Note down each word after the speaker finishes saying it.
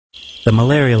The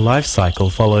malaria life cycle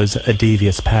follows a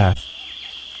devious path,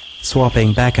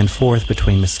 swapping back and forth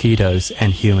between mosquitoes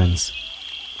and humans.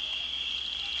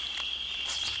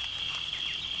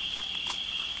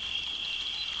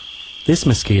 This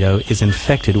mosquito is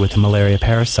infected with the malaria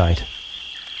parasite.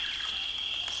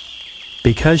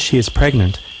 Because she is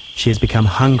pregnant, she has become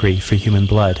hungry for human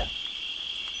blood.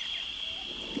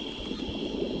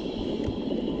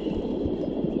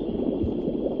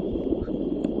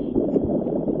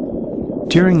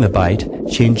 During the bite,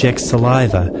 she injects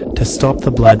saliva to stop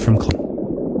the blood from clotting.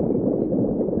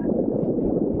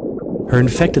 Her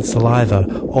infected saliva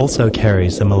also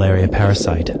carries the malaria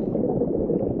parasite.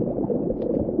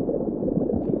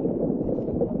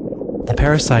 The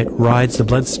parasite rides the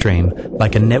bloodstream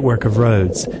like a network of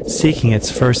roads, seeking its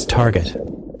first target,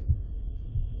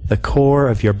 the core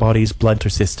of your body's blood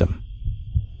system,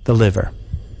 the liver.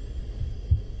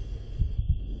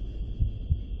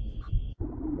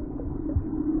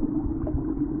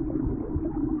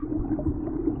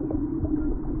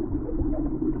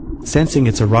 Sensing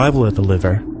its arrival at the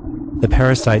liver, the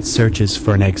parasite searches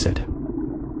for an exit.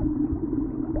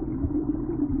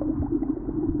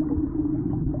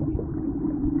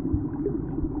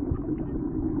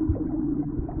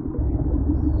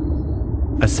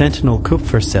 A sentinel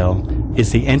Kupfer cell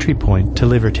is the entry point to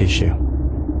liver tissue.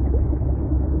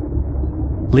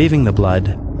 Leaving the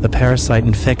blood, the parasite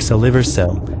infects a liver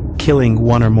cell, killing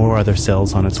one or more other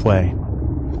cells on its way.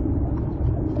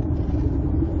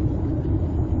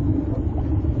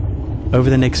 Over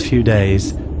the next few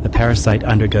days, the parasite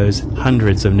undergoes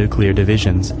hundreds of nuclear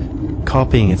divisions,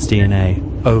 copying its DNA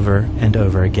over and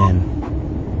over again.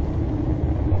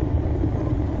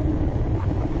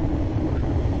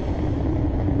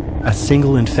 A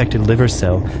single infected liver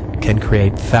cell can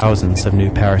create thousands of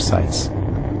new parasites.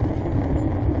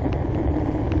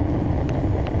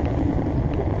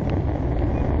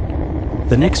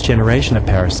 The next generation of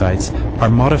parasites are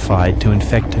modified to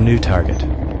infect a new target: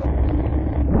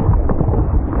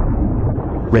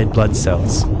 red blood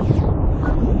cells.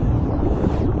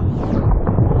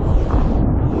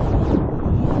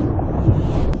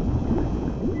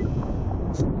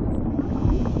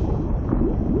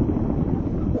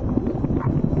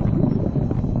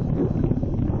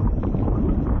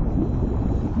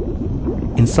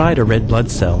 Inside a red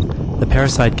blood cell, the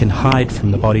parasite can hide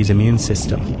from the body's immune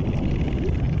system.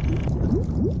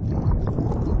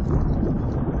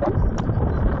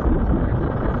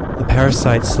 The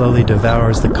parasite slowly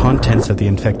devours the contents of the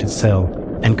infected cell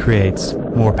and creates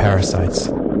more parasites.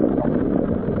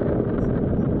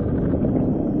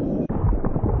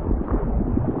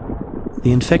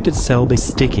 The infected cell is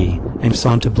sticky and moves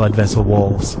onto blood vessel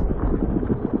walls.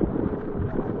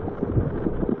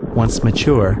 Once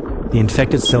mature, the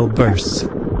infected cell bursts,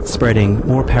 spreading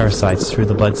more parasites through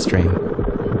the bloodstream.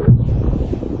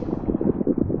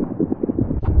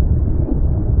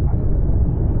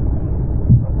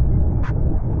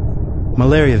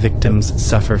 Malaria victims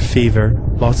suffer fever,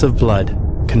 loss of blood,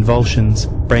 convulsions,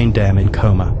 brain damage, and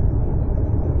coma.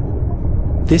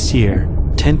 This year,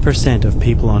 10% of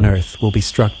people on Earth will be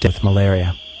struck dead with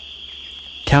malaria.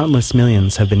 Countless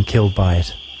millions have been killed by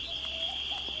it.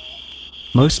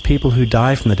 Most people who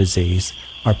die from the disease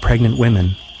are pregnant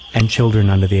women and children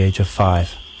under the age of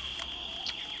 5.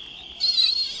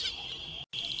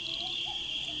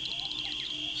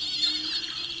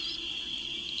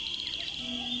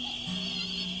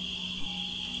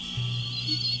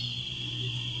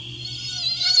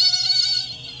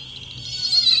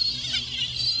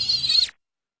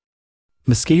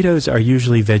 Mosquitoes are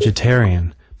usually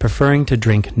vegetarian, preferring to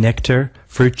drink nectar,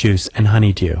 fruit juice, and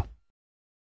honeydew.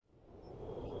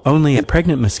 Only a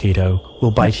pregnant mosquito will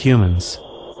bite humans,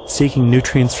 seeking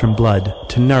nutrients from blood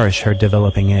to nourish her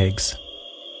developing eggs.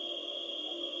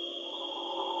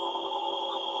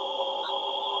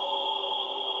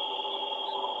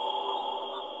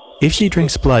 If she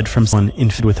drinks blood from someone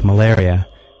infected with malaria,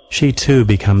 she too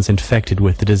becomes infected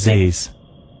with the disease.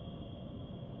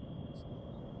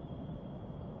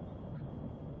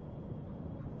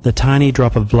 The tiny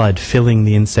drop of blood filling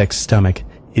the insect's stomach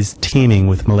is teeming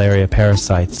with malaria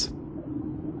parasites.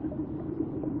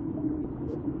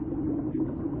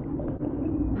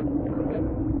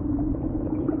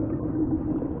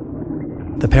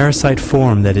 The parasite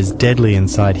form that is deadly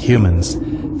inside humans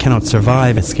cannot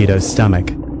survive a mosquito's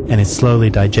stomach and is slowly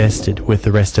digested with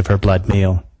the rest of her blood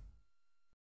meal.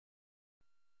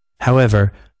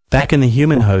 However, back in the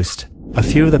human host, a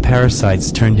few of the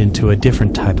parasites turned into a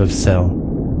different type of cell,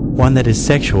 one that is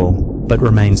sexual but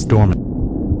remains dormant.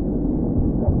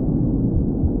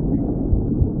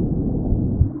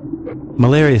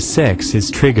 Malaria sex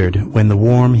is triggered when the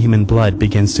warm human blood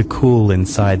begins to cool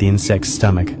inside the insect's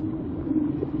stomach.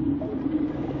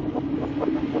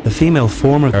 The female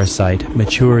form of the parasite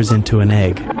matures into an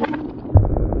egg.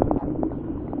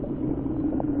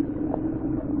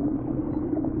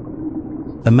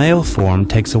 The male form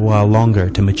takes a while longer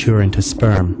to mature into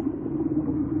sperm.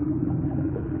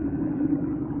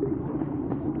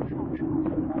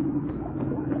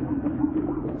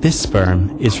 This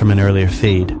sperm is from an earlier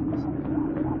feed.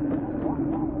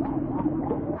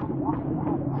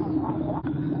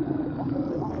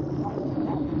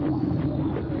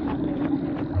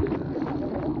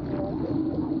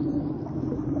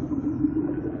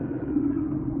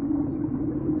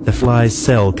 The fly's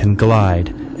cell can glide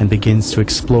and begins to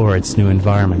explore its new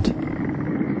environment.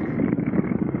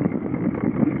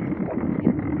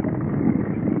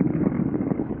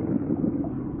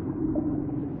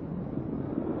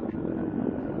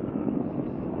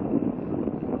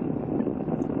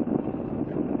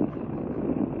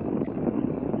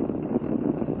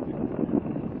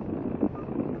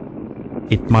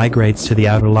 It migrates to the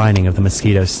outer lining of the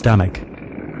mosquito's stomach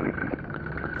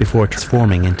before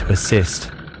transforming into a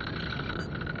cyst.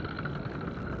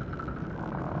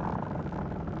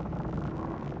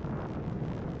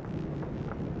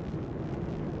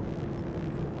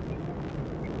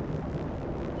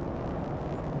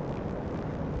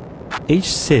 Each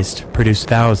cyst produces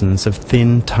thousands of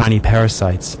thin, tiny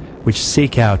parasites which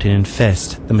seek out and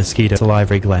infest the mosquito's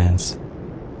salivary glands.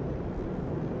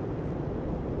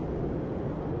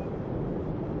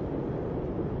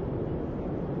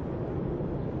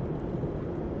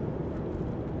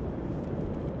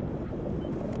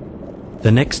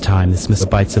 The next time this mosquito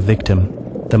bites a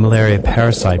victim, the malaria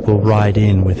parasite will ride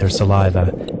in with her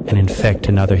saliva and infect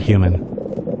another human.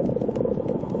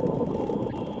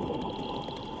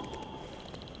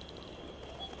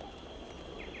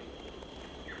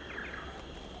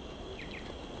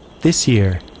 This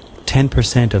year,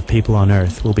 10% of people on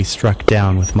Earth will be struck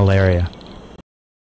down with malaria.